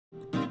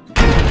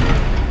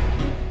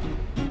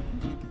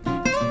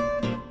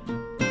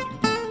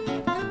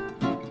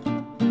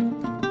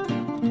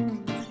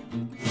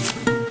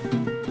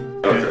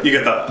Okay.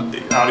 You got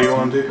the audio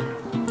on too?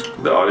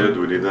 The audio,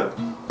 do we need that?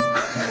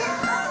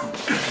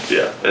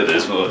 Yeah, it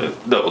is. We'll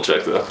double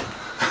check though.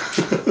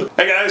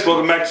 Hey guys,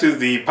 welcome back to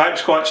the Pipe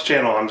Squatch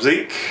channel. I'm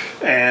Zeke,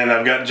 and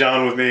I've got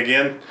John with me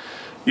again.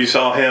 You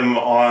saw him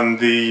on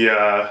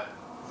the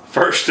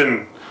first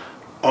and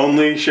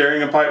only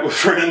sharing a pipe with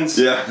friends.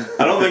 Yeah.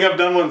 I don't think I've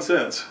done one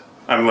since.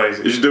 I'm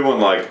lazy. You should do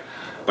one like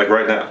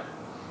right now.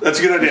 That's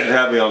a good You should idea.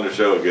 have me on the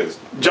show again.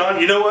 John,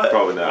 you know what?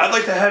 Probably not. I'd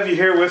like to have you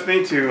here with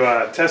me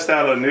to test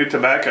out a new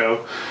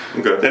tobacco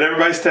that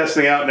everybody's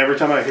testing out, and every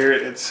time I hear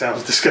it, it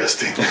sounds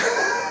disgusting.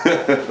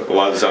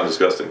 Why does it sound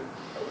disgusting?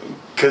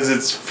 Because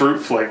it's fruit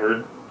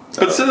flavored.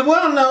 But so,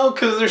 well, no,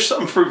 because there's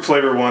some fruit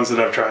flavored ones that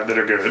I've tried that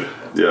are good.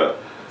 Yeah.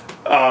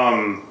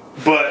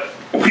 But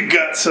we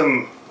got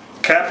some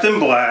Captain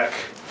Black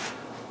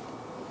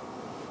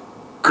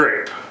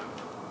Grape.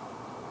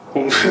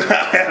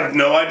 I have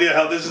no idea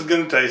how this is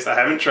going to taste. I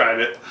haven't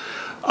tried it.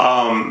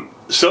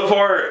 So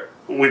far,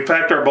 we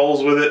packed our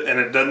bowls with it, and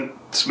it doesn't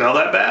smell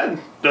that bad.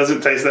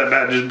 Doesn't taste that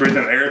bad just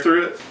breathing air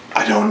through it.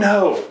 I don't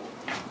know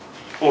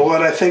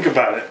what I think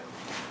about it.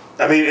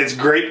 I mean, it's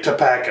grape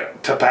tobacco.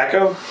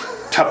 Tobacco?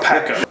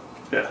 Tobacco.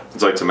 Yeah.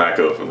 It's like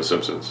tobacco from The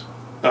Simpsons.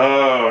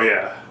 Oh,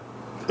 yeah.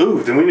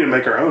 Ooh, then we need to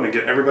make our own and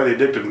get everybody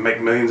addicted and make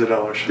millions of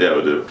dollars. Yeah,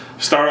 we do.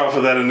 Start off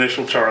with that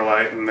initial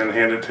Charlite and then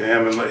hand it to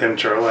him and let him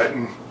Charlite.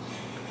 And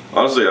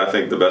Honestly, I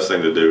think the best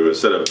thing to do,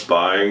 instead of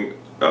buying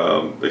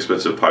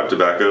expensive pipe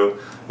tobacco,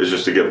 is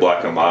just to get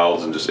Black and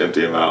Milds and just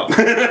empty them out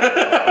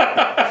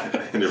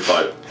in your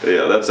pipe.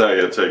 Yeah, that's how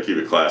you keep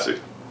it classy.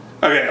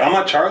 okay, on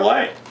my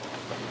Charlite,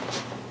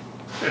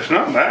 it's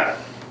not bad.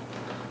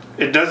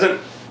 It doesn't,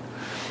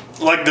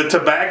 like the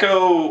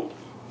tobacco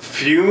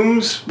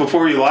fumes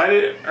before you light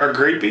it are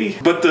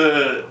grapey, but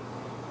the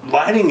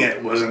lighting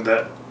it wasn't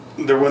that,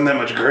 there wasn't that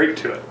much grape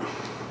to it.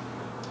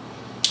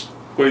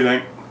 What do you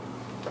think?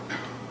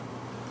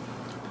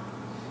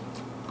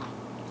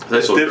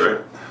 That's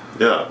different.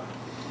 Great. Yeah.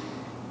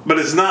 But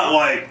it's not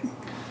like...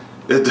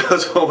 It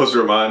does almost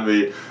remind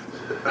me...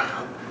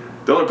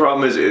 The only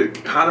problem is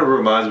it kind of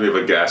reminds me of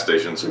a gas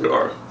station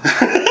cigar.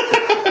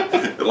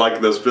 Like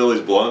those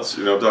Phillies blunts,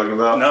 you know what I'm talking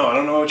about? No, I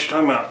don't know what you're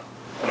talking about.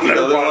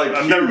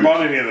 I've never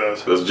bought any of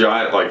those. Those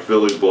giant like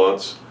Phillies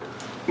blunts.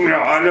 No,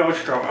 I know what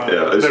you're talking about.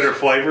 Yeah, that are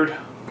flavored.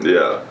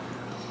 Yeah.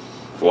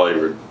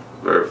 Flavored.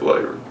 Very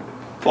flavored.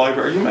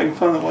 Flavor. Are you making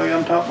fun of the way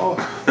I'm talking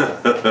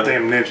about?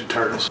 Damn Ninja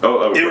Turtles.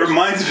 Oh, it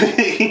reminds me.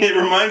 It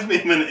reminds me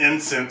of an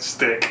incense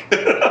stick.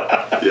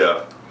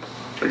 Yeah,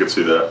 I can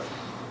see that.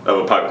 I have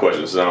a pipe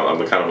question. So I'm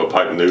kind of a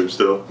pipe noob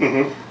still.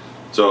 Mm-hmm.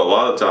 So a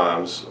lot of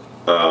times,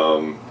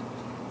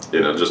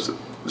 you know,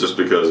 just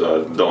because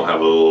I don't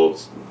have a little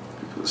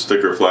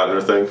sticker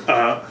flattener thing.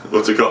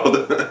 What's it called?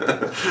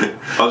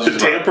 The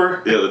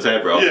tamper? The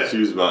tamper. I'll just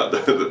use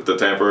the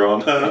tamper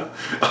on.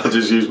 I'll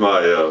just use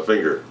my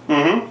finger.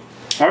 Mm-hmm.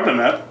 I've done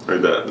that.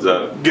 Like that. Is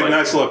that get like, a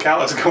nice little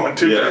callus going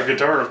too for a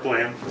guitar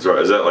playing. That's right.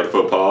 Is that like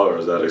faux pas or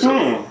is that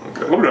acceptable?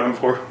 Okay. What have I done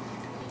before?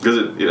 Because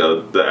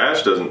the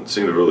ash doesn't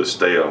seem to really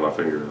stay on my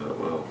finger that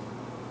well.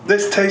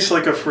 This tastes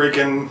like a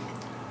freaking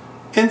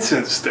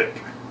incense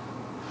stick.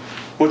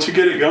 Once you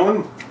get it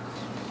going,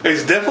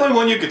 it's definitely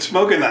one you could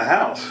smoke in the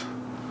house.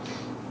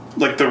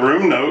 Like the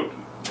room note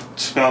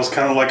smells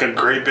kind of like a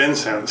grape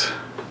incense.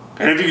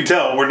 And if you can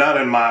tell, we're not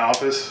in my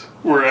office.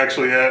 We're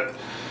actually at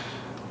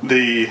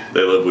the...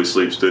 They Live We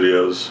Sleep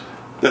Studios.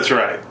 That's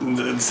right.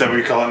 Is that what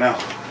you call it now?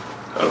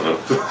 I don't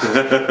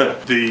know.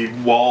 The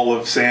wall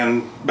of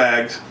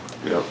sandbags.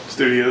 Yeah.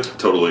 Studios.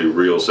 Totally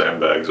real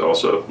sandbags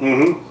also.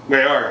 Mm-hmm.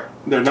 They are.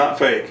 They're not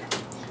fake.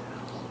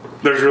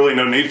 There's really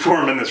no need for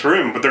them in this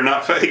room, but they're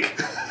not fake.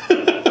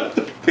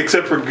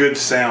 Except for good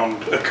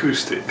sound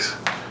acoustics.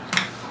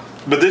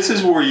 But this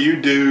is where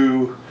you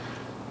do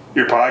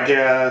your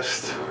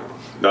podcast.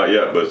 Not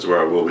yet, but it's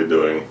where I will be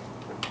doing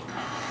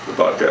the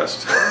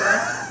podcast.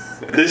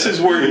 This is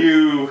where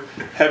you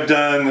have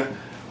done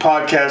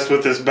podcasts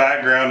with this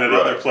background at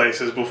other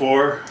places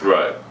before.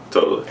 Right,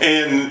 totally.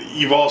 And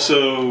you've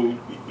also,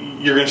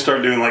 you're going to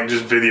start doing like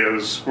just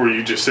videos where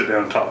you just sit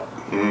down and talk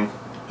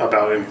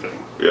about anything.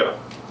 Yeah.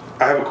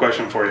 I have a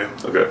question for you.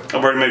 Okay.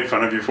 I've already made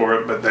fun of you for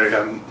it, but they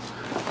haven't.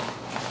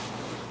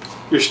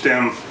 Your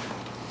stem.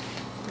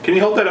 Can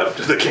you hold that up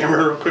to the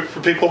camera real quick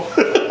for people?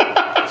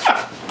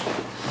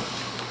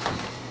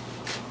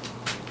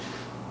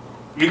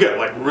 You got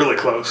like really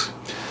close.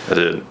 I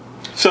did.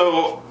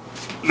 So,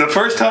 the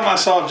first time I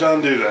saw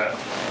John do that,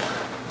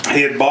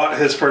 he had bought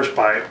his first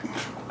pipe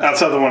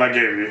outside the one I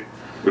gave you.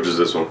 Which is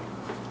this one?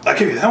 I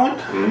gave you that one?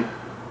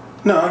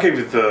 Mm-hmm. No, I gave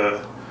you the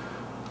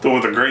one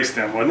with the gray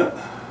stem, wasn't it?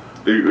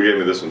 You gave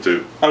me this one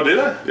too. Oh, did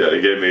I? Yeah, he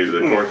gave me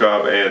the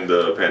corncob and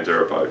the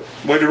Pantera pipe.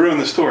 Way to ruin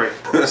the story.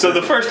 So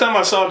the first time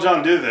I saw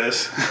John do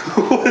this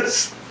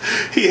was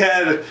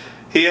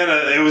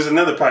it was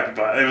another pipe he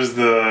bought. It was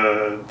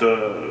the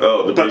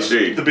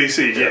BC. The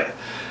BC, yeah.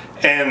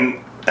 And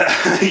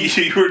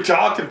you were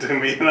talking to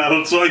me, and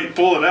I saw you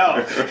pull it out,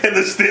 and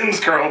the stem's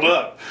curled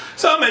up.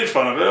 So I made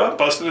fun of it. I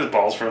busted his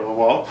balls for a little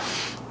while.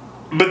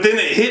 But then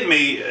it hit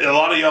me, a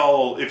lot of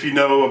y'all, if you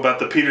know about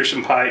the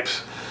Peterson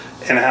pipes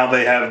and how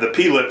they have the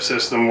P-lip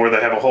system where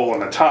they have a hole in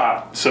the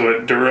top, so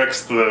it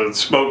directs the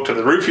smoke to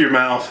the roof of your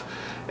mouth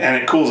and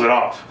it cools it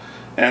off.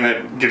 And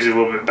it gives you a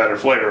little bit better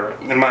flavor.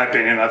 In my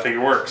opinion, I think it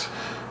works.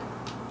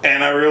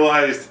 And I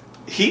realized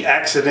he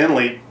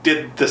accidentally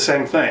did the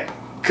same thing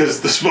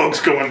because the smoke's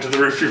going to the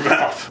roof of your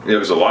mouth. Yeah,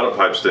 there's a lot of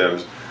pipe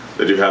stems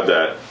that do have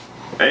that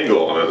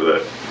angle on it,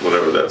 that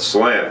whatever, that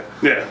slant.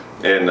 Yeah.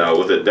 And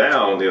with it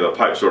down, the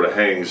pipe sort of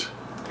hangs,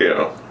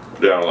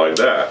 down like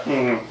that.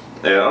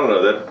 Mm-hmm. And I don't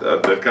know,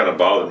 that kind of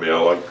bothered me. I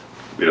like,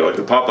 like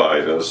the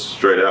Popeye does,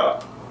 straight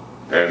out.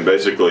 And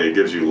basically, it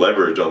gives you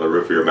leverage on the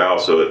roof of your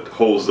mouth, so it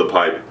holds the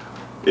pipe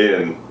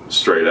in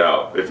straight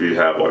out. If you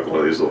have like one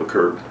of these little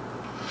curved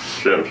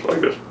stems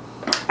like this.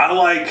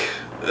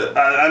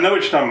 I know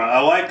what you're talking about.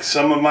 I like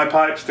some of my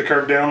pipes to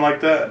curve down like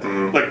that,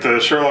 like the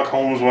Sherlock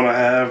Holmes one I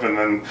have, and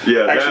then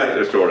that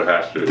just sort of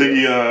has to.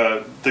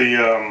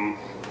 The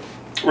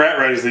rat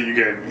rays that you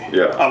gave me.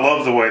 Yeah, I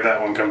love the way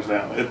that one comes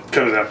down. It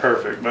comes down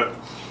perfect, but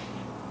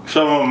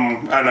some of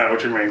them, I know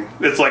what you mean.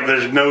 It's like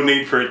there's no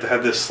need for it to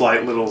have this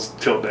slight little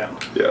tilt down.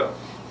 Yeah,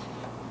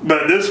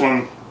 but this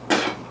one,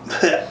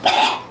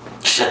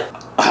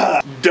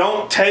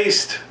 don't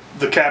taste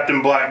the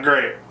Captain Black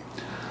Grape.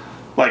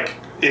 Like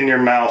in your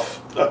mouth,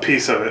 a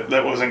piece of it.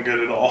 That wasn't good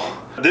at all.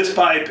 This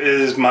pipe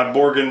is my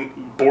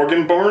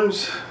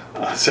Borgenborns.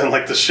 I sound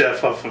like the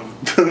chef off of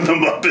the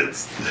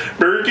Muppets.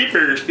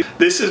 Burky.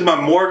 This is my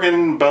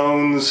Morgan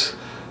Bones.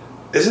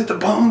 Is it the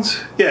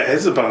Bones? Yeah,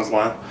 it's the Bones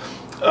line.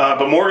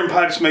 But Morgan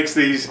Pipes makes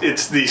these.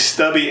 It's the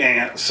stubby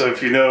ants. So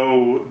if you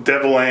know,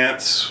 Devil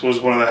Ants was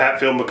one of the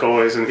Hatfield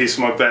McCoys, and he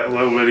smoked that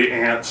little bitty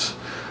ants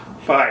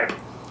pipe.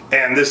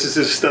 And this is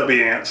his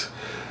stubby ants.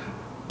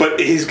 But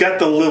he's got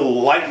the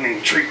little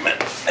lightning treatment.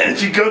 And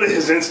if you go to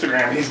his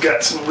Instagram, he's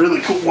got some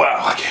really cool,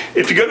 wow.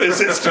 If you go to his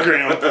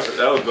Instagram.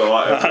 that was a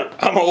lot.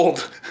 I'm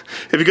old.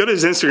 If you go to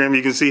his Instagram,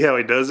 you can see how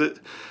he does it.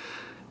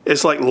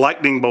 It's like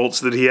lightning bolts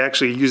that he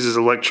actually uses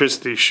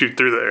electricity to shoot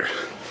through there.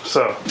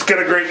 So it's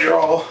got a great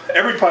draw.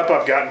 Every pipe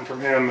I've gotten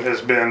from him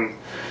has been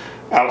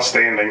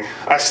outstanding.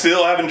 I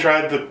still haven't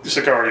tried the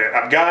cigar yet.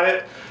 I've got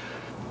it.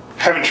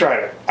 Haven't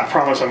tried it. I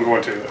promise I'm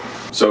going to though.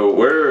 So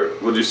where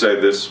would you say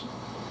this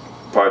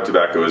pipe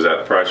tobacco is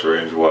at price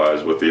range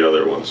wise with the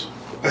other ones?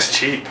 That's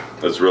cheap.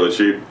 That's really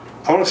cheap.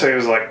 I want to say it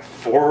was like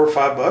 $4 or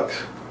 $5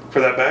 for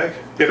that bag.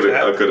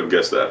 I could have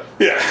guessed that.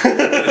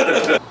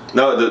 Yeah.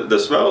 No, the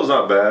smell is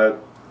not bad.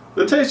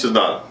 The taste is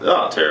not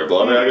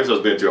terrible. I mean, I guess I was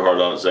being too hard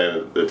on it,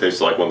 saying it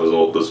tastes like one of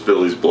those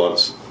Phillies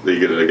blunts that you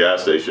get at a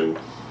gas station.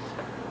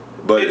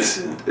 But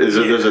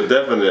there's a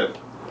definite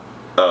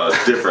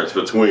difference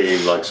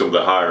between like some of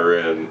the higher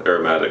end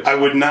aromatics. I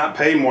would not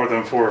pay more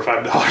than $4 or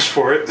 $5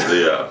 for it.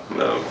 Yeah,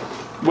 no.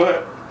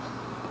 But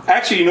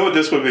actually, you know what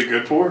this would be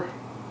good for?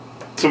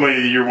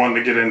 Somebody you're wanting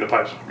to get into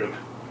pipe smoking.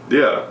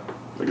 Yeah,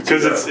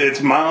 because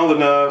it's mild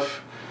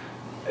enough.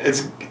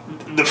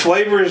 The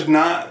flavor is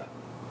not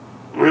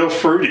real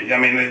fruity. I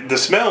mean, the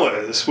smell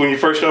is, when you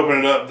first open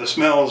it up, the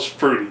smell is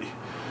fruity.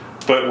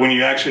 But when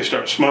you actually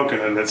start smoking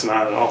it, it's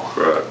not at all.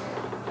 Right.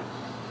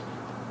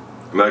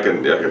 I mean,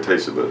 I can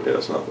taste it, but yeah,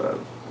 it's not bad.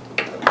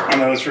 I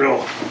know it's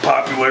real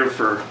popular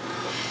for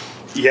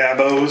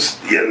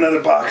Yabos. Get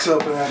another box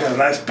open. I got a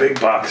nice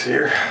big box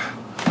here.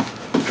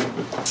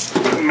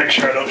 Make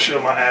sure I don't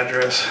show my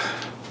address.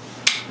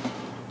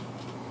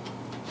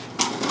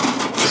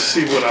 Let's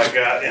see what I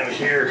got in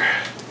here.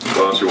 Why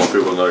don't you want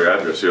people to know your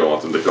address? You don't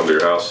want them to come to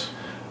your house?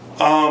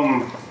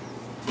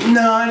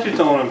 No, I just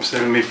don't want them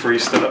sending me free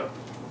stuff.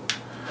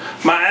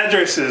 My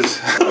address is...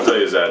 I'll tell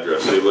you his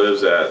address. He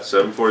lives at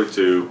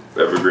 742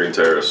 Evergreen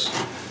Terrace.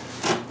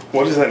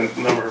 What is that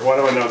number? Why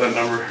do I know that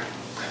number?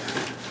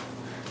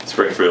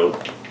 Springfield.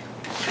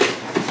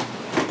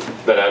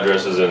 That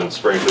address is in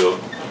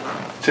Springfield.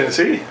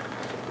 Tennessee?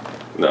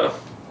 No.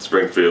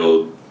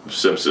 Springfield,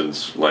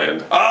 Simpsons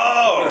land.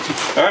 Oh!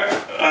 Alright,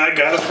 I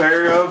got a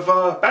pair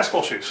of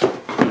basketball shoes. So,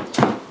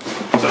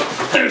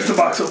 there's the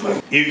box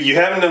open. You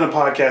haven't done a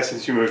podcast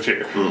since you moved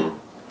here. Mm.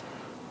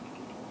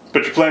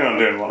 But you're planning on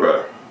doing one.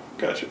 Right.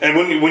 Gotcha. And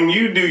when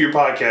you do your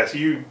podcast,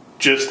 you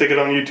just stick it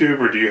on YouTube,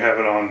 or do you have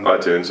it on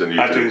iTunes and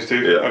YouTube? iTunes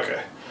too? Yeah.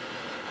 Okay.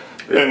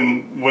 Yeah.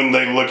 And when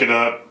they look it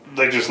up,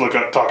 they just look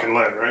up Talking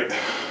Lead, right?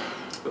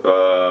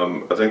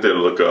 I think they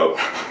look up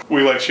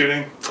We Like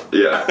Shooting?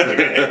 Yeah.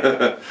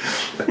 Okay.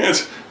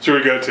 That's where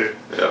we go to.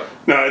 Yeah.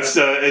 No, it's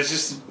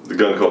just the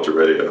Gun Culture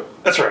Radio.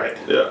 That's right.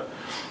 Yeah.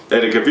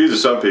 And it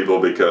confuses some people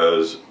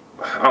because,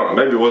 I don't know,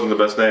 maybe it wasn't the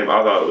best name.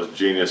 I thought it was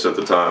genius at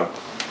the time.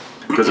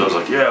 Because I was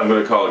like, yeah, I'm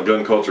going to call it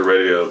Gun Culture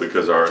Radio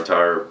because our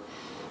entire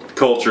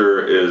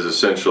culture is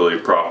essentially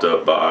propped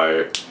up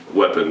by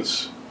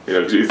weapons. You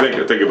know, because you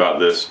think about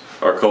this,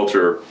 our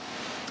culture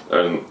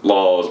and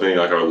laws, meaning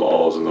like our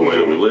laws and the way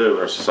that we live,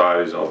 our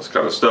societies and all this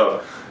kind of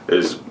stuff,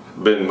 has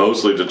been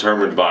mostly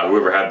determined by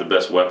whoever had the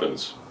best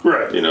weapons.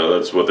 Right. You know,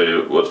 that's what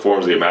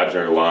forms the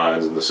imaginary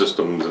lines and the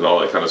systems and all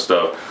that kind of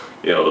stuff.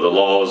 You know, the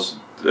laws,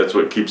 that's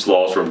what keeps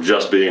laws from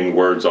just being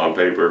words on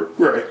paper.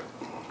 Right.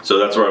 So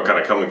that's where I'm kind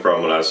of coming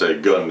from when I say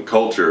gun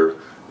culture.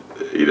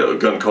 You know,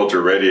 gun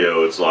culture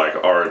radio, it's like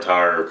our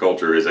entire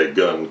culture is a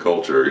gun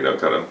culture, you know,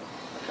 kind of.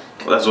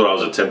 That's what I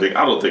was attempting.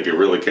 I don't think it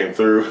really came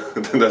through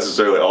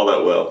necessarily all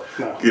that well.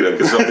 No. You know,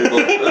 because some people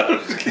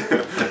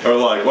are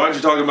like, why aren't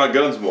you talking about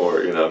guns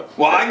more, you know?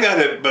 Well, I got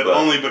it, but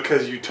only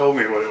because you told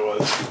me what it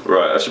was.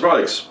 Right. I should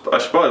probably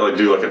like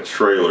do like a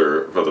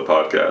trailer for the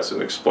podcast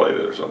and explain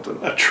it or something.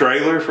 A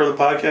trailer for the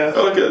podcast?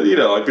 Like you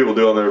know, like people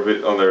do on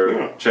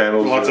their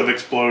channels. Lots of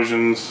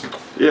explosions.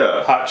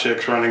 Yeah. Hot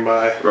chicks running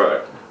by.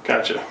 Right.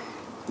 Gotcha.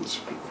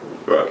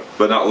 Right.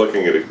 But not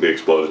looking at the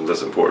explosions,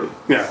 that's important.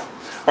 Yeah.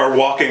 Or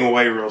walking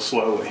away real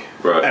slowly.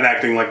 Right. And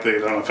acting like they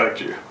don't affect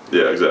you.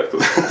 Yeah,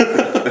 exactly.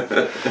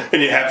 And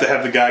you have to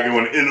have the guy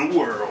going, in a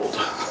world.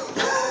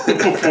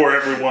 Before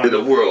everyone. In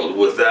a world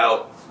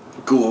without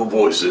cool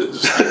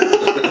voices.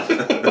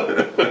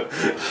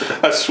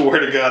 I swear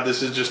to God,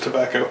 this is just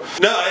tobacco.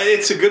 No,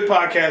 it's a good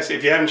podcast.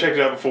 If you haven't checked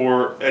it out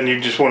before and you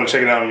just want to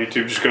check it out on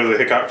YouTube, just go to the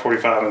Hickok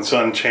 45 and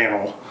Son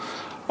channel.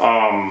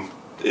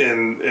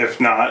 And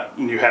if not,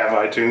 and you have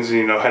iTunes and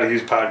you know how to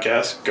use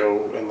podcasts,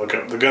 go and look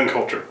up the Gun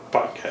Culture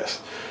podcast.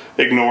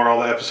 Ignore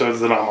all the episodes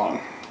that I'm on.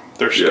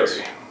 They're scary.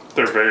 Yes.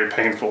 They're very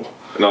painful.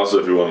 And also,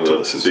 if you want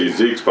to see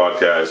Zeke's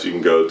podcast, you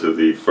can go to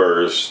the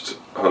first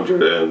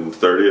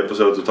 130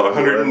 episodes of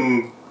Talking Red.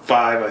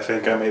 105, I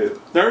think I made it.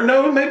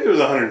 No, maybe it was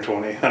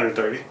 120,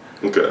 130.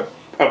 Okay.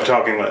 Of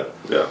Talking Lead.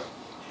 Yeah.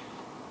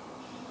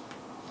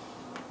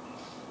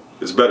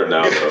 It's better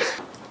now, though.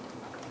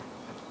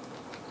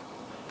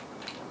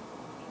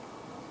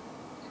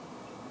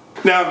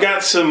 Now, I've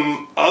got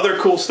some other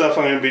cool stuff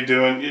I'm going to be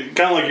doing.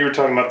 Kind of like you were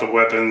talking about the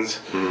weapons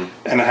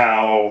and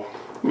how,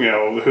 you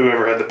know,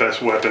 whoever had the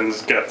best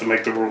weapons got to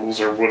make the rules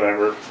or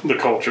whatever. The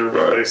culture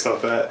based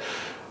off that.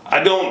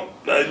 I don't...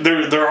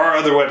 There are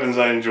other weapons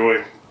I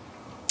enjoy.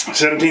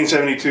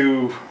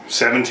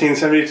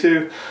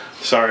 1772...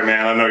 Sorry,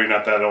 man, I know you're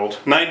not that old.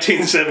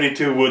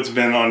 1972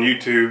 Woodsman on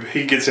YouTube.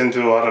 He gets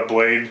into a lot of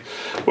blade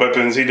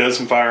weapons. He does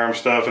some firearm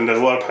stuff and does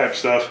a lot of pipe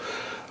stuff.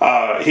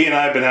 He and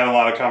I have been having a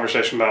lot of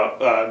conversation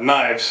about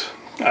knives.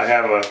 I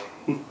have a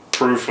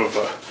proof of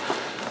a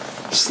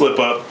slip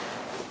up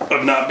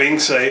of not being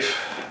safe.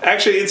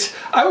 Actually,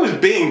 I was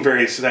being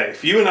very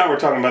safe. You and I were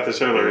talking about this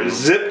earlier.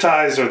 Zip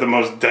ties are the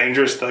most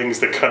dangerous things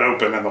to cut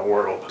open in the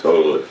world.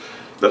 Totally.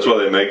 That's why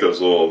they make those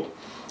little,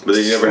 but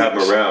then you never have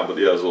them around, but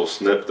yeah, those little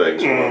snip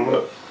things.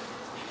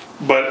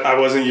 But I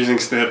wasn't using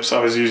snips. I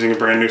was using a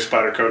brand new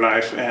Spyderco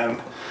knife, and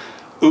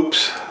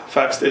oops,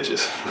 5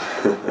 stitches.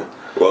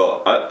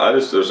 Well,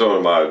 there's someone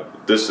in my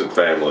distant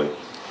family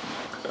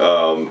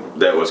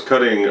that was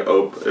cutting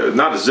open,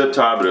 not a zip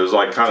tie, but it was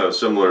like kind of a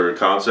similar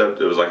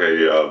concept. It was like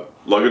a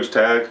luggage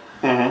tag,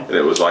 and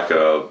it was like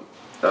a,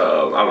 I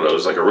don't know, it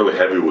was like a really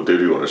heavy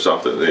duty one or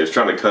something. And he was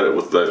trying to cut it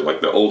with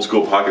like the old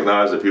school pocket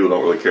knives that people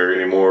don't really carry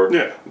anymore.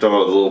 Yeah. I'm talking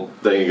about the little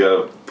thing you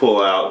gotta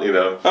pull out, you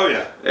know. Oh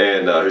yeah.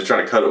 And he was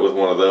trying to cut it with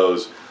one of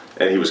those,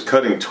 and he was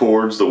cutting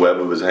towards the web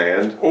of his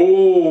hand.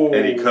 Oh.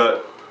 And he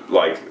cut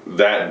like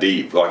that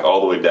deep, like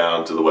all the way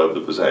down to the web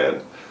of his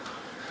hand.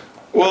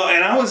 Well,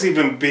 and I was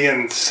even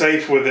being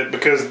safe with it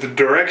because the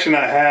direction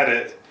I had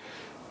it,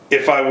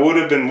 if I would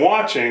have been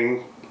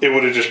watching, it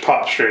would have just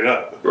popped straight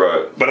up.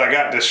 Right. But I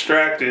got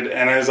distracted,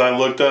 and as I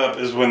looked up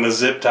is when the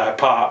zip tie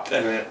popped,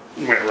 and it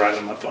went right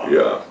in my thumb.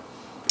 Yeah.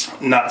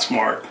 Not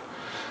smart.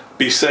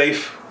 Be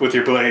safe with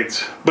your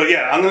blades. But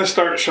yeah, I'm going to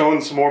start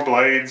showing some more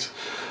blades.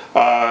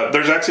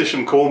 There's actually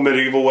some cool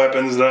medieval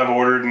weapons that I've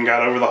ordered and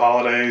got over the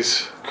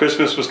holidays.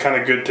 Christmas was kind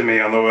of good to me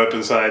on the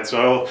weapon side,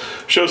 so I'll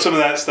show some of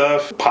that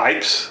stuff.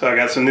 Pipes. I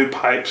got some new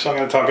pipes I'm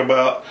going to talk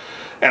about.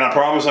 And I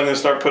promise I'm going to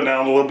start putting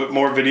out a little bit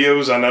more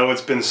videos. I know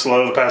it's been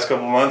slow the past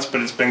couple of months,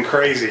 but it's been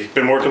crazy.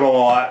 Been working a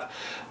lot,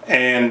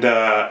 and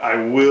I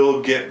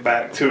will get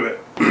back to it.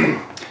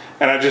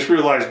 And I just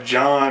realized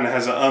John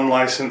has an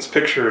unlicensed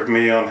picture of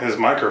me on his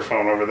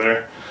microphone over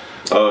there.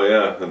 Oh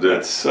yeah, I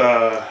did.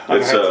 I'm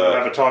going to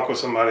have a talk with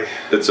somebody.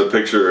 It's a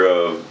picture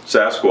of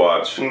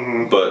Sasquatch,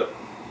 but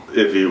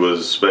if he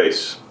was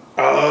space.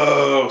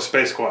 Oh,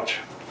 Space Squatch.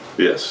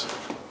 Yes.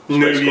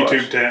 New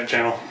YouTube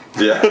channel.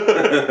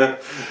 Yeah.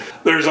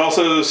 There's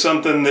also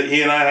something that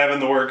he and I have in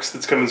the works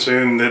that's coming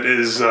soon that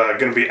is going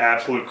to be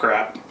absolute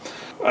crap.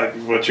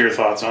 What's your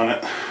thoughts on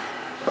it?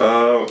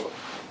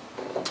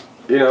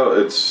 You know,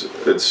 it's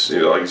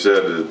you know, like you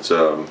said, it's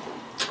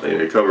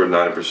you covered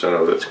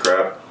 90% of it's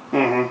crap.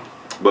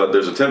 But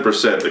there's a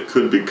 10% that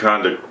could be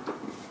kind of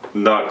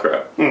not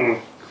crap.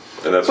 And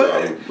that's what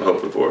I'm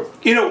hoping for.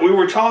 You know, we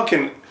were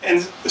talking,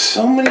 and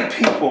so many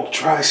people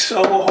try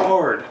so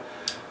hard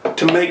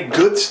to make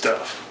good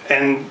stuff.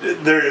 And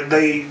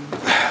they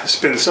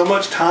spend so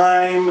much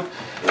time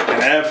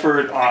and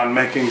effort on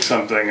making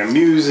something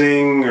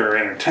amusing or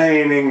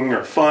entertaining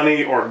or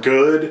funny or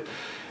good.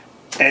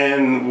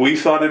 And we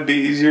thought it'd be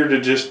easier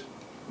to just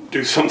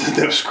do something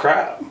that was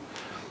crap.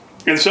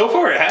 And so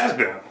far it has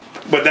been.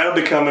 But that'll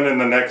be coming in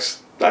the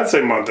next, I'd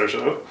say, month or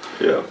so.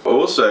 Yeah. Well,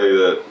 we'll say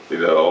that, you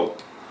know,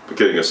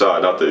 kidding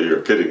aside, not that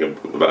you're kidding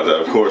about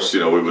that. Of course, you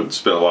know, we would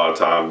spend a lot of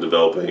time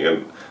developing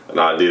an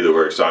idea that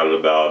we're excited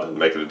about and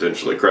make it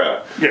intentionally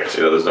crap. Yes.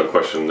 You know, there's no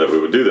question that we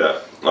would do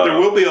that. There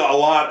will be a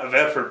lot of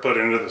effort put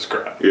into this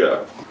crap.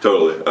 Yeah,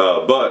 totally.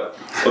 But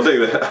one thing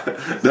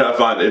that I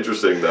find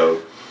interesting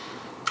though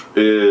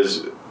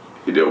is,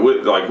 you know,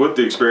 with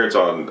the experience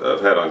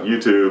I've had on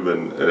YouTube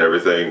and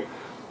everything,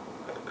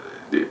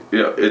 you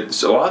know,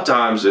 it's a lot of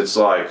times it's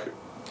like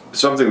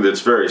something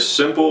that's very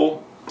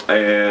simple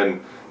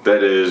and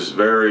that is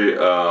very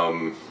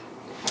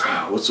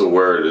what's the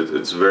word?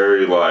 It's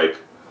very like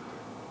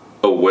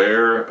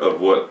aware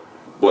of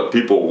what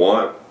people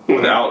want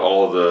without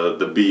all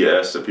the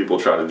BS that people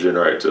try to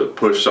generate to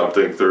push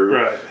something through.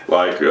 Right.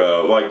 Like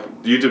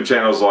YouTube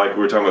channels like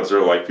we were talking about,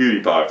 sort of like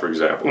PewDiePie, for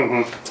example.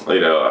 You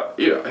know,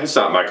 it's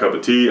not my cup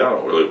of tea. I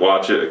don't really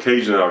watch it.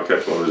 Occasionally I'll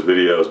catch one of his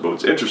videos, but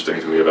what's interesting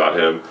to me about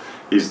him,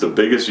 he's the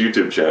biggest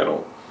YouTube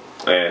channel,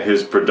 and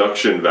his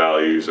production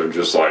values are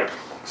just like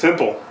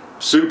simple.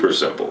 Super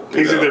simple.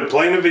 He's either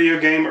playing a video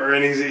game or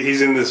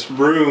he's in this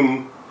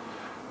room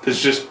that's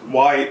just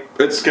white.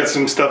 It's got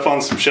some stuff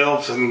on some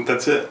shelves and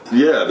that's it.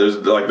 Yeah, there's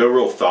like no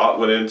real thought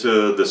went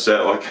into the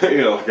set, like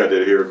like I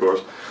did here, of course.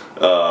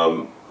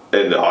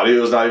 And the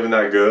audio is not even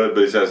that good,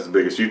 but he has the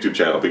biggest YouTube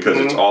channel because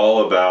it's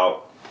all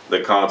about the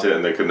content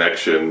and the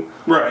connection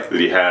that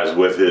he has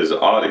with his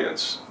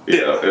audience. You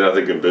know? And I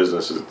think in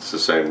business it's the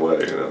same way.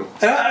 You know,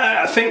 and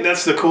I think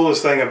that's the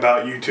coolest thing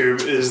about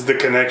YouTube is the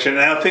connection,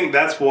 and I think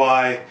that's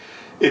why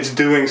it's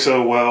doing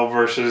so well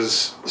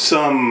versus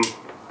some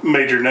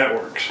major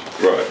networks.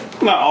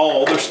 Right. Not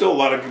all. There's still a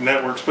lot of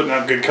networks putting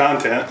out good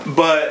content,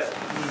 but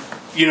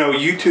you know,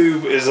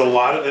 YouTube is a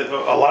lot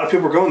of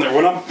people are going there.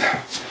 When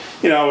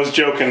I was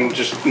joking,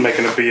 just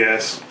making a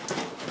BS.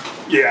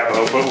 Yeah,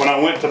 but when I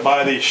went to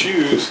buy these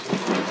shoes,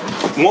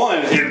 one,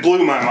 it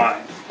blew my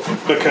mind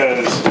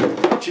because,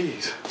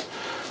 geez,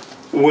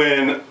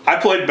 when I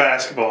played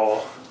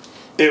basketball,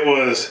 it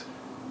was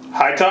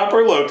high top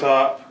or low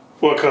top.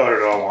 What color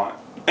do I want?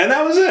 And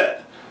that was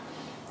it.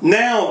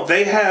 Now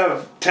they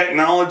have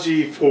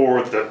technology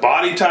for the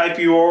body type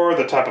you are,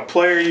 the type of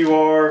player you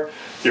are,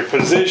 your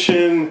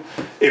position,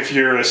 if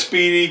you're a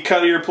speedy,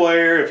 cuttier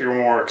player, if you're a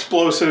more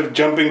explosive,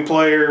 jumping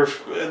player.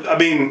 I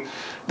mean,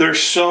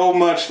 there's so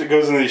much that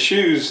goes in these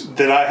shoes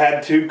that I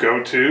had to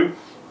go to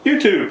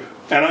YouTube.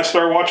 And I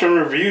started watching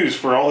reviews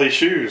for all these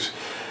shoes.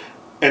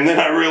 And then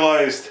I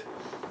realized,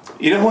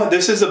 you know what?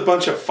 This is a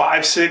bunch of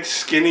 5'6",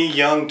 skinny,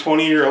 young,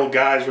 20-year-old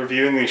guys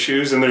reviewing these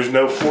shoes, and there's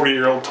no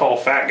 40-year-old tall,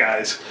 fat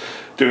guys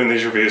doing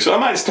these reviews. So I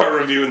might start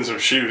reviewing some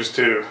shoes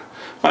too.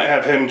 Might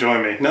have him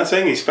join me. Not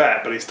saying he's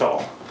fat, but he's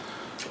tall.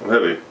 I'm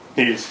heavy.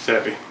 He's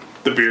heavy.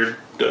 The beard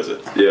does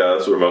it. Yeah,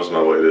 that's where most of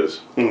my weight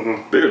is.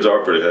 Beards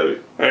are pretty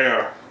heavy. They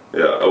are.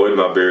 Yeah, I weighed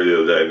my beard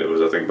the other day, and it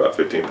was, I think, about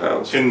 15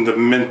 pounds. In the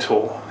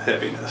mental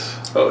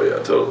heaviness. Oh,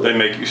 yeah, totally. They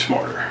make you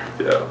smarter.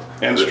 Yeah.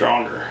 And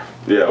stronger.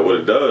 Yeah, what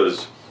it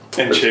does...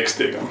 And chicks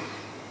dig them.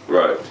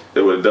 Right.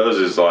 And what it does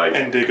is like...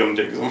 And Dig'em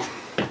digs them.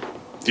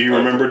 Do you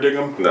remember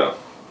Dig'em? No.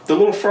 The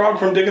little frog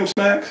from Dig'em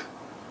Snacks?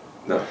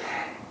 No.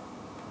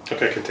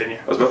 Okay, continue.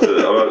 I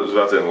was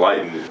about to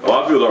enlighten you. A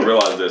lot of people don't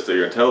realize this, that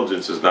your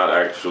intelligence is not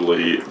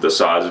actually the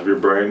size of your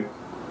brain.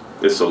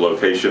 It's the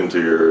location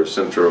to your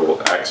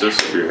central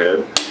axis of your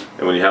head.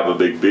 And when you have a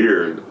big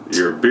beard,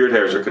 your beard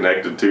hairs are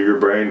connected to your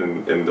brain,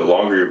 and the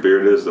longer your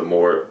beard is, the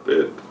more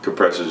it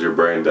compresses your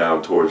brain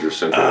down towards your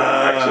central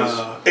axis.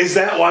 Is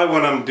that why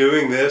when I'm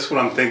doing this, when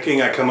I'm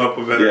thinking, I come up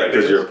with better ideas? Yeah,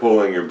 because you're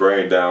pulling your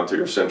brain down to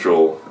your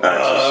central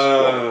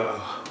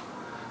axis.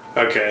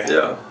 Okay.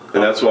 Yeah.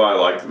 And that's why I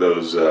like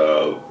those,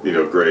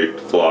 great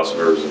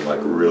philosophers and like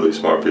really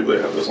smart people.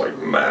 They have those like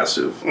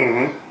massive,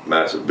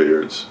 massive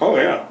beards. Oh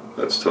yeah.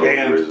 That's totally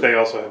the reason. And they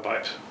also have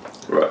pipes.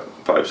 Right.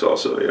 Pipes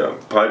also, yeah.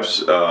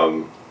 Pipes,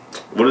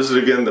 what is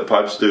it again that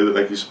pipes do that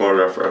make you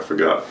smarter? I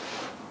forgot.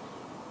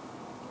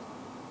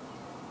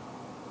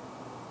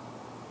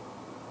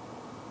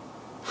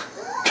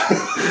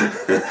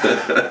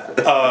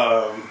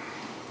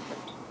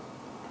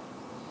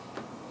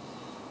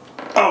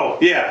 Oh,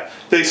 yeah.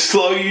 They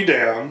slow you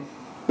down.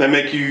 They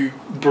make you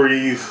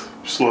breathe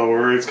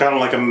slower. It's kind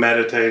of like a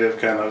meditative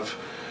kind of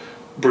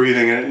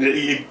breathing. And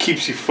it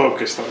keeps you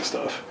focused on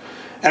stuff.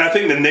 And I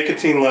think the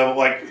nicotine level,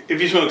 like, if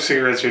you smoke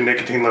cigarettes, your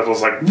nicotine level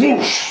is like,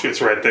 whoosh,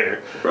 it's right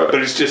there. Right.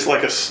 But it's just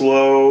like a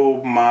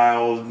slow,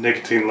 mild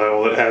nicotine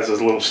level that has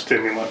this little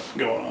stimulant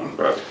going on.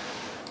 Right.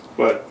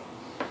 But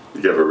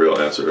you gave a real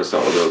answer. That's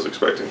not what I was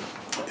expecting.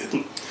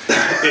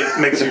 It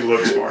makes you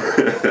look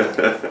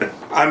smarter.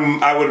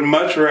 I would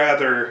much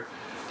rather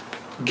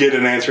get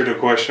an answer to a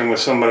question with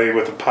somebody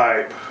with a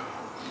pipe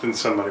than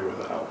somebody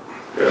without.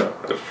 Yeah,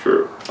 that's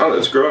true.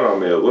 It's growing on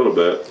me a little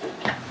bit,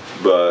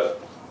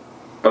 but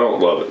I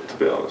don't love it, to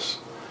be honest.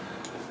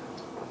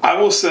 I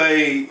will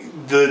say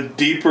the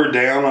deeper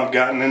down I've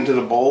gotten into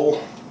the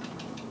bowl,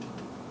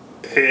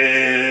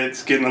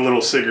 it's getting a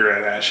little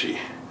cigarette ashy.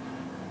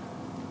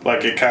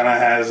 Like it kind of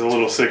has a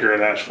little cigarette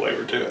ash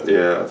flavor to it.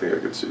 Yeah, I think I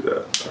could see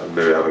that.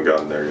 Maybe I haven't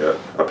gotten there yet.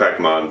 I packed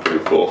mine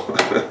pretty full.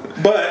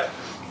 But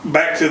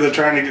back to the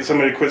trying to get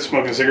somebody to quit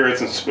smoking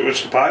cigarettes and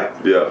switch to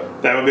pipe. Yeah.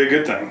 That would be a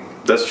good thing.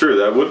 That's true.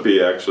 That would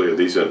be actually a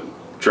decent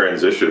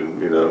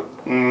transition, you know,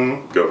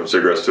 go from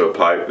cigarettes to a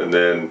pipe, and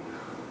then,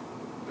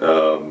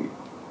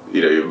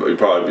 you know, you'd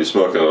probably be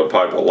smoking a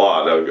pipe a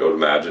lot, I would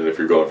imagine, if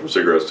you're going from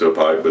cigarettes to a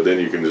pipe, but then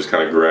you can just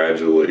kind of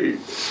gradually,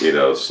 you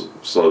know,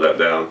 slow that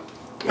down.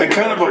 And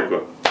kind of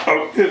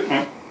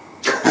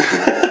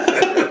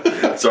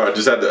Sorry, I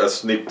just had to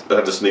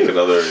sneak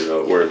another, you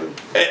know, word.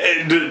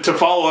 To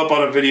follow up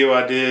on a video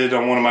I did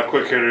on one of my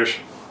quick hitters,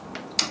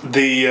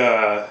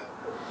 the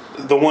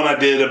one I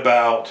did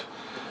about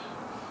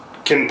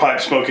can pipe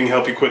smoking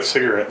help you quit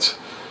cigarettes?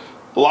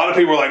 A lot of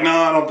people are like, no,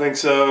 I don't think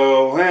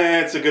so.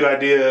 It's a good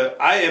idea.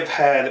 I have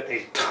had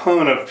a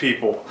ton of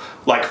people,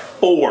 like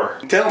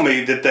 4, tell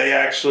me that they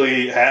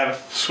actually have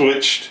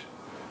switched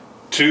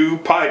to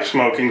pipe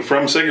smoking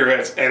from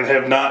cigarettes and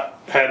have not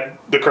had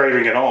the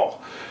craving at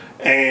all.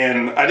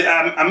 And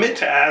I meant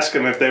to ask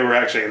him if they were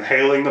actually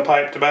inhaling the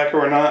pipe tobacco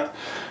or not,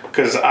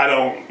 because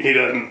he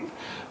doesn't.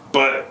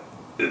 But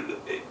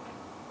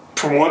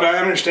from what I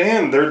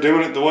understand, they're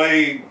doing it the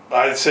way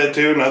I said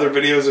to, and other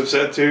videos have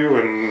said to,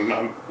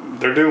 and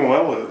they're doing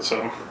well with it.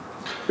 So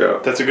yeah,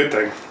 that's a good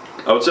thing.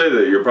 I would say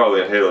that you're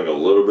probably inhaling a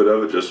little bit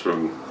of it just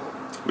from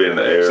being in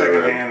the air.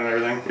 Secondhand and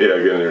everything. Yeah,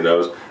 getting in your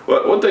nose.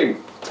 Well, one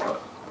thing,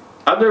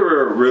 I've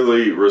never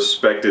really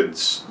respected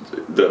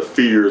the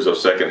fears of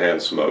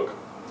secondhand smoke.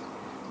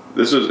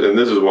 This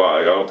is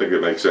why I don't think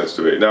it makes sense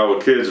to me. Now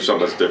with kids or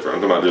something that's different.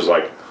 I'm talking about just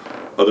like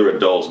other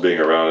adults being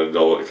around an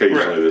adult,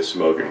 occasionally they're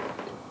smoking.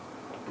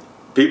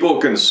 People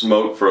can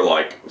smoke for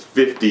like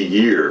 50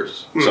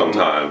 years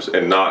sometimes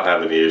and not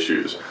have any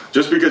issues.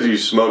 Just because you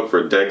smoke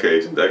for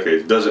decades and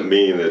decades doesn't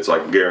mean it's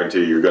like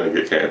guarantee you're going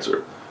to get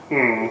cancer.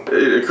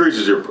 It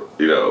increases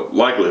your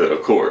likelihood,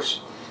 of course,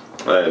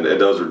 and it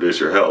does reduce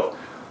your health.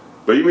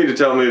 But you mean to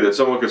tell me that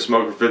someone could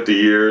smoke for 50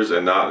 years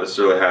and not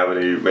necessarily have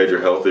any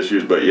major health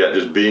issues, but yet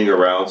just being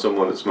around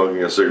someone that's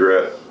smoking a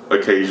cigarette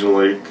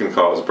occasionally can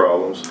cause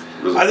problems?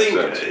 I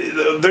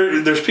think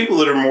there's people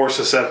that are more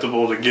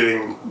susceptible to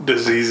getting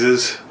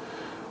diseases,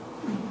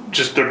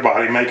 just their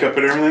body makeup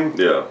and everything.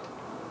 Yeah.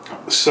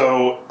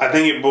 So I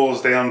think it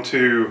boils down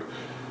to,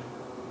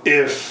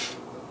 if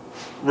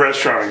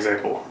restaurant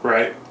example,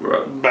 right?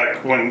 Right.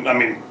 Back when, I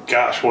mean,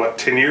 gosh, what,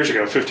 10 years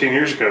ago, 15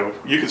 years ago,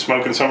 you could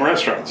smoke in some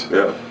restaurants.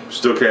 Yeah.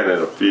 Still can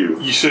in a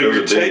few. So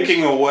you're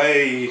taking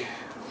away,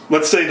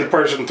 let's say the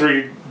person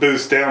 3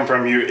 booths down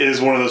from you is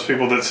one of those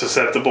people that's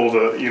susceptible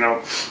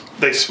to,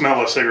 they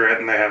smell a cigarette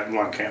and they have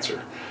lung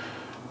cancer.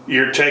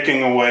 You're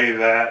taking away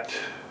that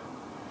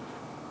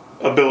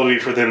ability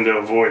for them to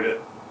avoid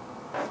it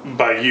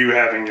by you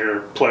having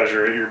your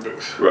pleasure at your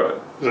booth. Right.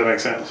 Does that make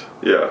sense?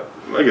 Yeah,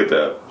 I get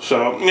that.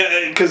 So,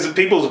 because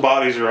people's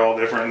bodies are all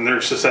different and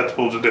they're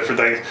susceptible to different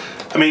things.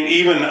 I mean,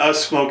 even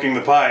us smoking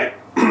the pipe,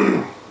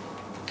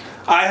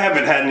 I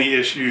haven't had any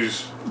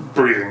issues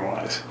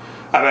breathing-wise.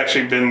 I've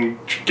actually been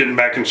getting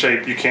back in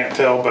shape. You can't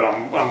tell, but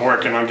I'm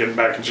working on getting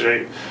back in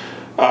shape.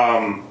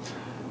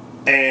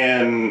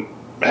 And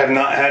have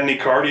not had any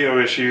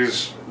cardio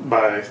issues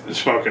by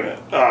smoking it.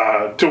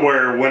 To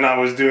where when I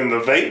was doing the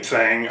vape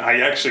thing,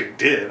 I actually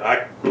did.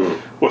 I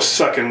was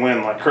sucking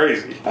wind like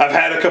crazy. I've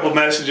had a couple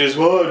messages,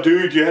 "Whoa,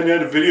 dude, you hadn't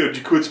had a video. Did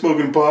you quit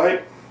smoking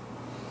pipe?"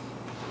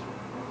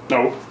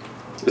 No.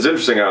 It's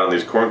interesting how on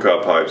these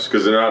corncob pipes,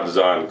 because they're not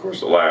designed, of course,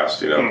 to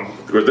last,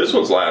 Of course, this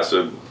one's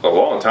lasted a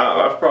long time.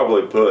 I've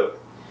probably put,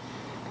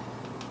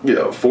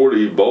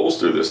 40 bowls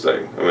through this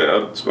thing. I mean,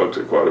 I've smoked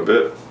it quite a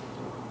bit.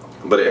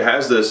 But it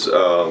has this,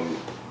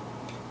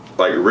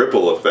 like,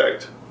 ripple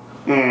effect.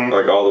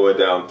 Like, all the way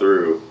down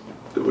through.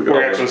 We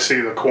actually see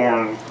the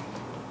corn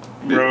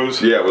rows.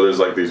 Yeah, where there's,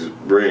 like, these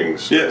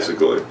rings,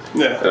 basically.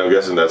 Yeah. And I'm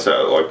guessing that's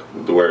how, like,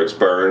 where it's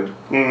burned,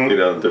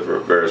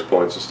 different various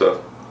points and stuff.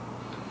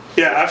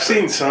 Yeah, I've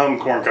seen some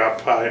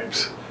corncob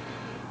pipes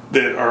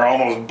that are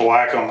almost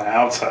black on the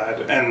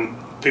outside, and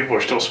people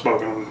are still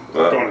smoking,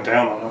 going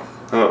down on them.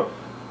 Huh.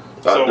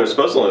 So, they're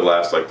supposed to only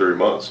last like 3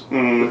 months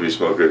if you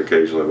smoke it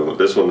occasionally. But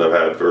this one I've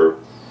had for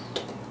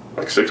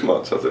like 6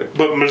 months, I think.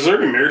 But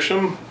Missouri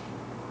Meerschaum,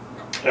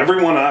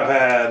 everyone I've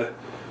had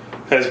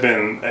has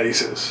been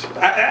aces.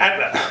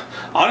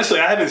 Honestly,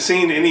 I haven't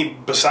seen any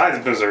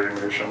besides Missouri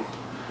Meerschaum.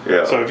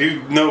 Yeah. So if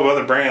you know of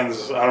other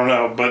brands, I don't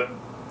know, but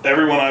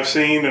everyone I've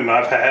seen and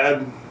I've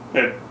had,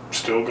 it's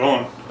still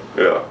going.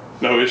 Yeah.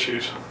 No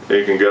issues.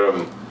 You can get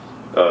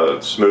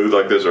them smooth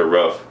like this or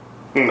rough.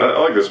 I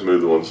like the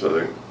smooth ones, I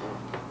think.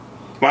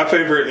 My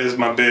favorite is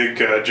my big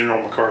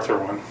General MacArthur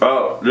one.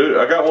 Oh, dude,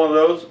 I got one of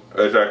those.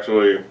 It's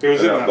actually in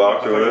that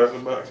box over there.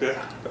 Box,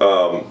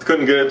 yeah.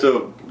 Couldn't get it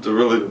to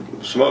really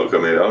smoke. I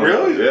mean, I don't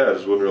know. Yeah, it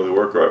just wouldn't really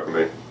work right for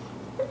me.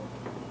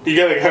 You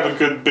gotta have a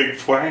good big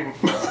flame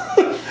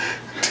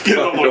to get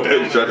all the way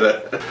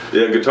down.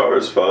 Yeah, guitar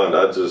is fun.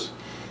 I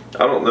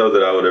don't know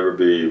that I would ever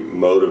be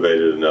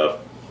motivated enough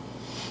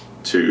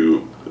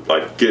to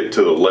like get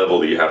to the level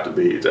that you have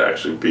to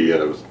actually be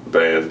in a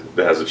band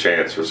that has a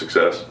chance for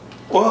success.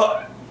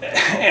 Well,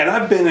 and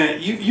I've been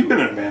in, you've been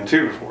in a band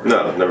too before.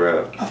 No, I've never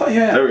have. I thought you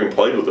had. Never even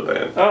played with a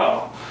band.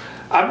 Oh.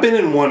 I've been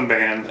in one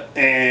band,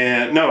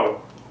 and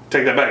no,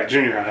 take that back,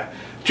 junior high.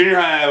 Junior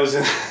high, I was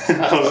in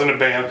I was in a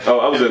band. Oh,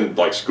 I was in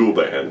like school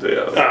band.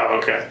 Yeah. Oh,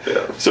 okay.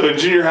 Yeah. So in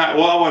junior high,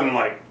 well, I wasn't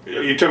like,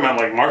 you talking about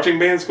like marching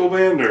band, school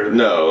band, or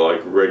No,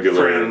 like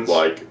regular, friends?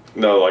 like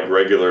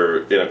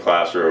regular in a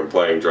classroom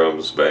playing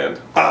drums band.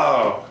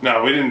 Oh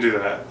no, we didn't do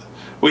that.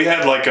 We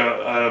had like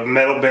a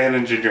metal band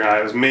in junior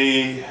high. It was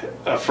me,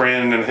 a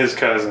friend, and his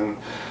cousin.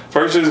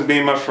 First it was me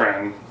and my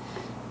friend,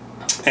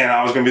 and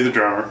I was gonna be the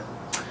drummer.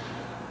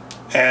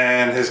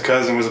 And his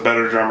cousin was a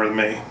better drummer than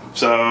me.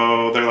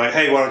 So they're like,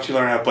 hey, why don't you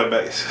learn how to play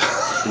bass?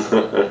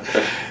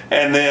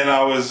 And then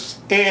I was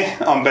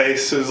on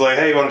bass. It was like,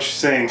 hey, why don't you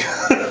sing?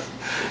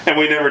 And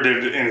we never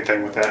did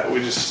anything with that. We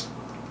just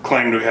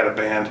claimed we had a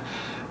band.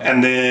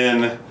 And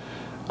then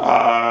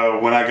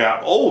when I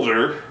got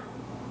older,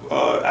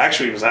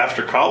 actually it was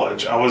after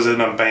college, I was in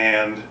a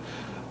band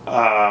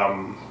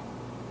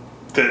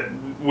that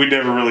we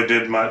never really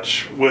did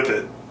much with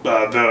it.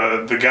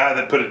 The guy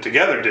that put it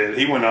together did.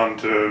 He went on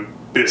to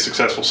be a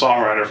successful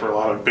songwriter for a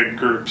lot of big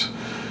groups.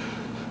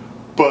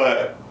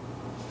 But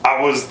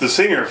I was the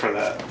singer for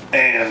that.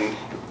 And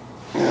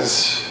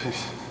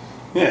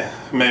yeah,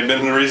 it may have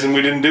been the reason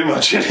we didn't do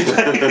much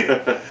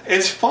anything.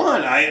 It's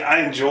fun.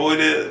 I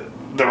enjoyed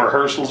it. The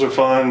rehearsals are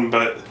fun,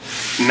 but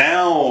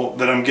now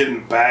that I'm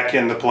getting back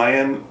into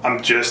playing,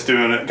 I'm just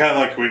doing it kind of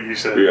like what you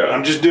said. Yeah.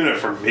 I'm just doing it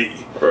for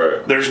me.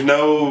 Right. There's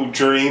no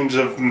dreams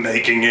of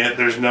making it.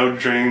 There's no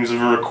dreams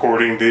of a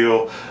recording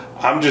deal.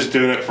 I'm just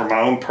doing it for my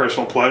own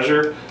personal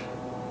pleasure,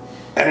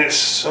 and it's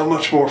so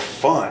much more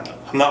fun.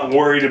 I'm not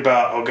worried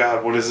about, oh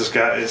God, what is this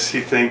guy? Is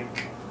he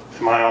think,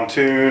 am I on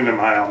tune?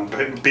 Am I on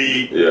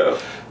beat? Yeah.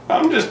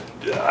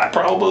 I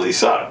probably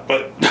suck,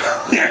 but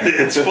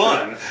it's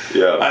fun.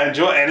 Yeah. I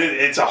enjoy it, and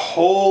it's a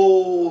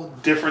whole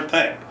different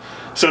thing.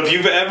 So if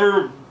you've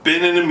ever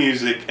been into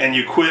music and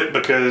you quit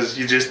because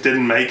you just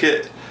didn't make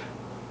it,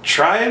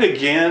 try it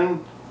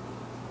again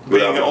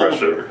being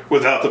older,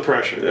 without the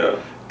pressure. Yeah.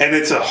 And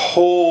it's a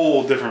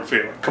whole different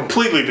feeling,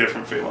 completely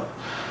different feeling.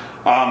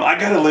 I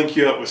got to link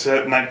you up with,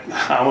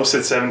 I almost said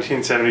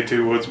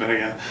 1772 Woodsman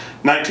again.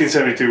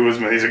 1972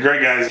 Woodsman. He's a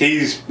great guy.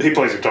 He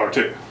plays guitar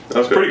too.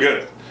 That's pretty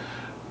good.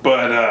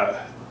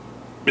 But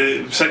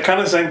it's kind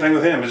of the same thing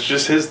with him. It's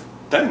just his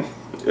thing.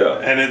 Yeah.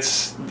 And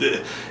it's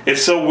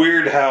so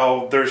weird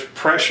how there's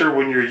pressure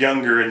when you're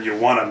younger and you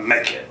want to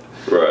make it.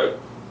 Right.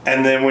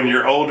 And then when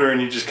you're older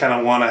and you just kind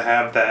of want to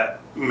have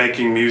that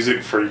making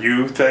music for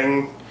you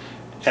thing.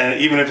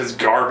 And even if it's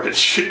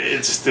garbage,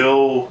 it's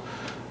still,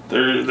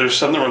 there's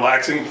something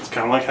relaxing. It's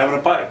kind of like having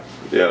a pipe.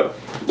 Yeah.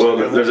 Well,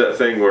 there's that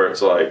thing where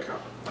it's like,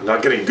 I'm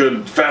not getting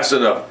good fast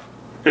enough.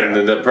 Yeah. And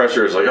then that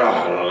pressure is like, oh,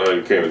 I don't know, I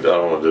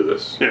don't want to do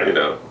this. Yeah. You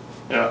know?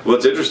 Yeah.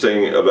 What's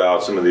interesting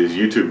about some of these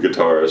YouTube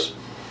guitarists,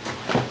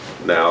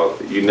 now,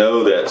 you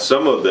know that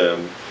some of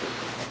them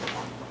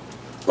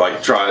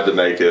like tried to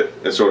make it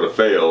and sort of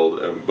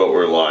failed, but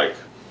were like,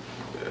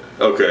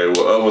 okay,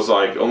 well, almost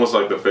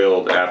like the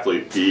failed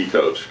athlete PE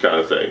coach kind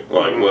of thing.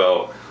 Like,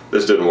 well,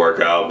 this didn't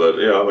work out, but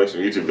you know, I'll make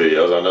some YouTube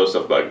videos. I know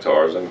stuff about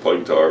guitars. I can play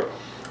guitar.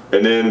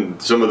 And then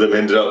some of them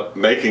ended up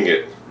making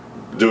it,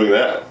 doing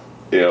that.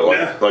 You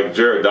know, like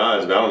Jared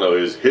Dines. I don't know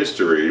his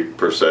history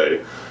per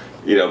se,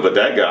 you know, but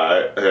that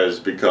guy has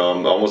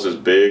become almost as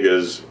big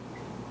as,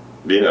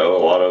 you know,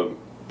 a lot of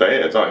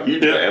bands. Not a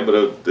huge band, but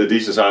a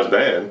decent sized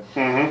band.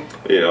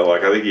 You know,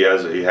 like I think he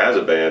has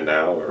a band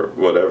now or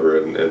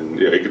whatever, and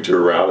you know, he can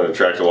tour around and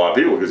attract a lot of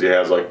people because he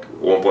has like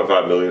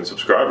 1.5 million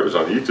subscribers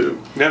on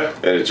YouTube. Yeah,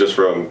 and it's just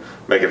from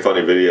making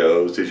funny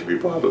videos, teaching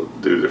people how to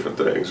do different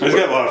things. He's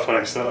got a lot of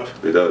funny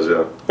stuff. He does,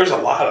 yeah. There's a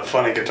lot of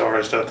funny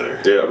guitarists out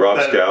there. Yeah, Rob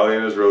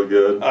Scallion is really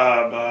good.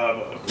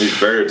 He's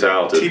very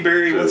talented.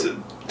 T-Berry, what's it?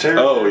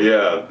 Terry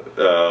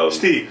yeah.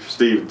 Steve.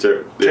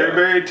 Terry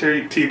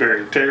Berry,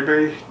 T-Berry, Terry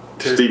Berry.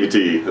 Stevie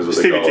T is what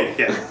they call him.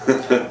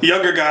 Yeah.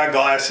 Younger guy,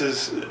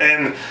 glasses,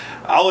 and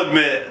I'll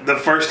admit, the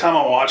first time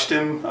I watched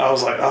him, I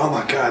was like, oh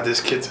my God,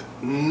 this kid's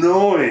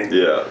annoying.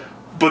 Yeah.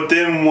 But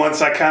then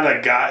once I kind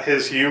of got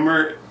his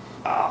humor,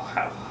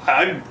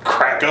 I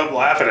crack up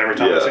laughing every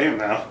time I see him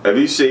now. Have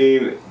you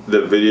seen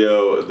the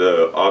video,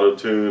 the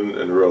auto-tune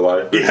in real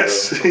life video?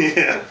 Yes.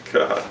 Yeah.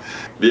 God.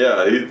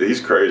 Yeah,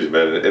 he's crazy,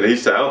 man. And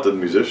he's a talented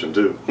musician,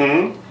 too.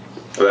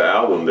 The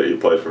album that you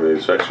played for me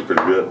is actually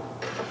pretty good.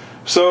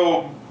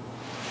 So,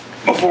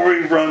 before we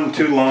run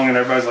too long and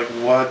everybody's like,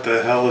 what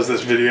the hell is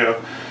this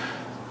video?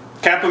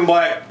 Captain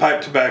Black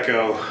Pipe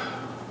Tobacco.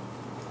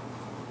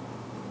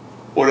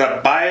 Would I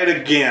buy it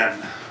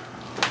again?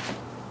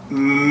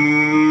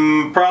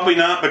 Probably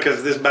not,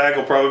 because this bag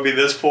will probably be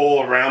this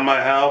full around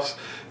my house.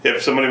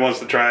 If somebody wants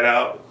to try it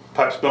out,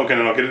 pipe smoking,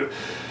 and I'll get it.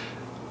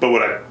 But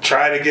would I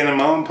try it again in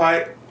my own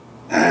pipe?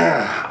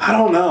 I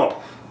don't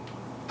know.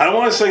 I don't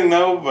want to say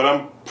no, but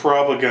I'm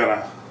probably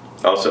gonna.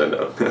 I'll say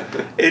no.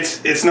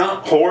 It's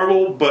not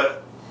horrible,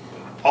 but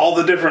all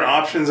the different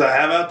options I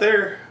have out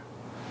there,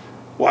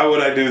 why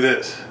would I do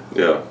this?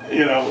 Yeah.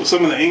 You know,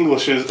 some of the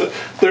Englishes,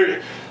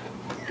 they're,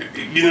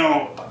 you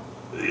know,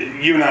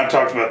 you and I have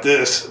talked about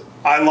this.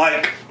 I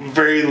like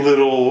very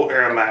little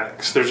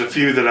aromatics. There's a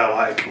few that I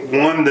like.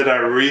 One that I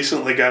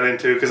recently got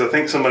into, because I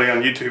think somebody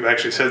on YouTube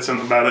actually said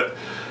something about it.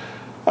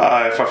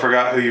 If I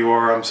forgot who you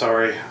are, I'm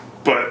sorry.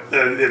 But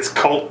it's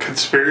Cult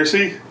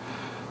Conspiracy,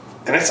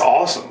 and it's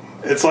awesome.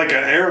 It's like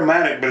an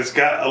aromatic, but it's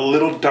got a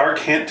little dark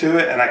hint to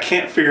it, and I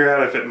can't figure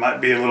out if it might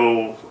be a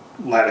little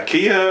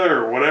Latakia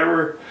or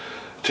whatever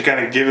to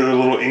kind of give it a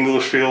little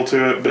English feel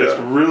to it, but it's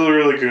really,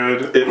 really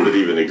good. If it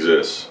even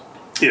exists.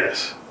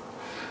 Yes.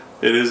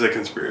 It is a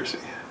conspiracy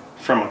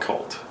from a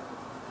cult.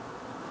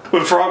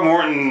 With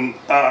Frogmorton,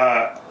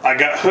 I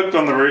got hooked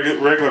on the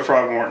regular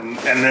Frogmorton,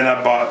 and then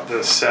I bought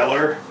the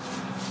Cellar,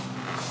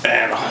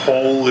 and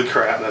holy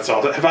crap, that's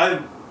all. Have I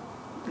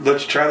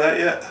let you try that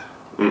yet?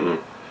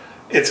 Mm-mm.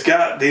 It's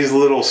got these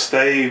little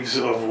staves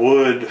of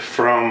wood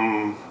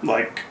from,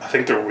 like, I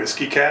think they're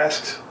whiskey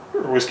casks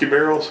or whiskey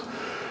barrels,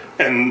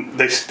 and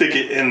they stick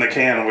it in the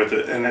can with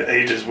it, and it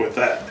ages with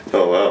that.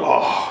 Oh, wow.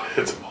 Oh,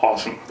 it's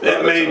awesome.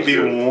 It may be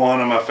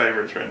one of my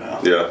favorites right now.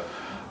 Yeah.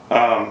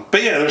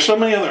 But yeah, there's so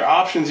many other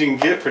options you can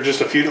get for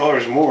just a few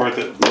dollars more.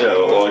 That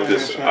well, like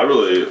this, I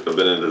really have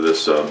been into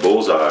this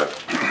bullseye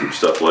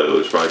stuff lately,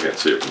 which you probably can't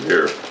see it from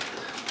here.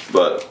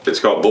 But it's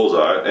called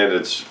Bullseye, and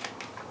it's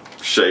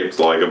shaped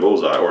like a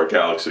bullseye or a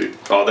galaxy.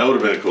 Oh, that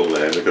would have been a cool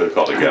name. They could have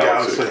called it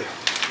Galaxy.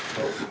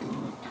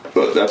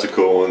 But that's a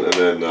cool one. And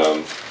then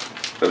I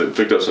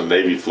picked up some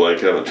Navy Flake.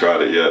 Haven't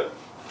tried it yet.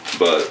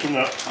 But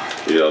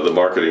yeah, the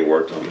marketing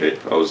worked on me.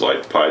 I was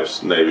like,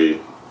 pipes,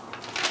 Navy.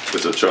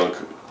 It's a chunk.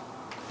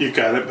 You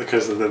got it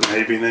because of the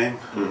Navy name?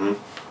 Mm-hmm.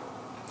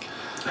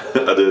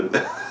 I did.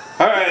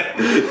 All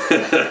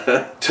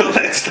right. Till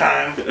next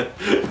time,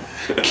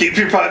 keep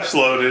your pipes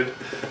loaded,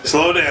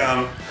 slow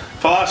down,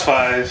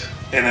 philosophize,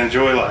 and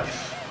enjoy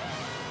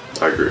life.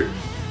 I agree.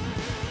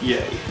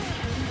 Yay.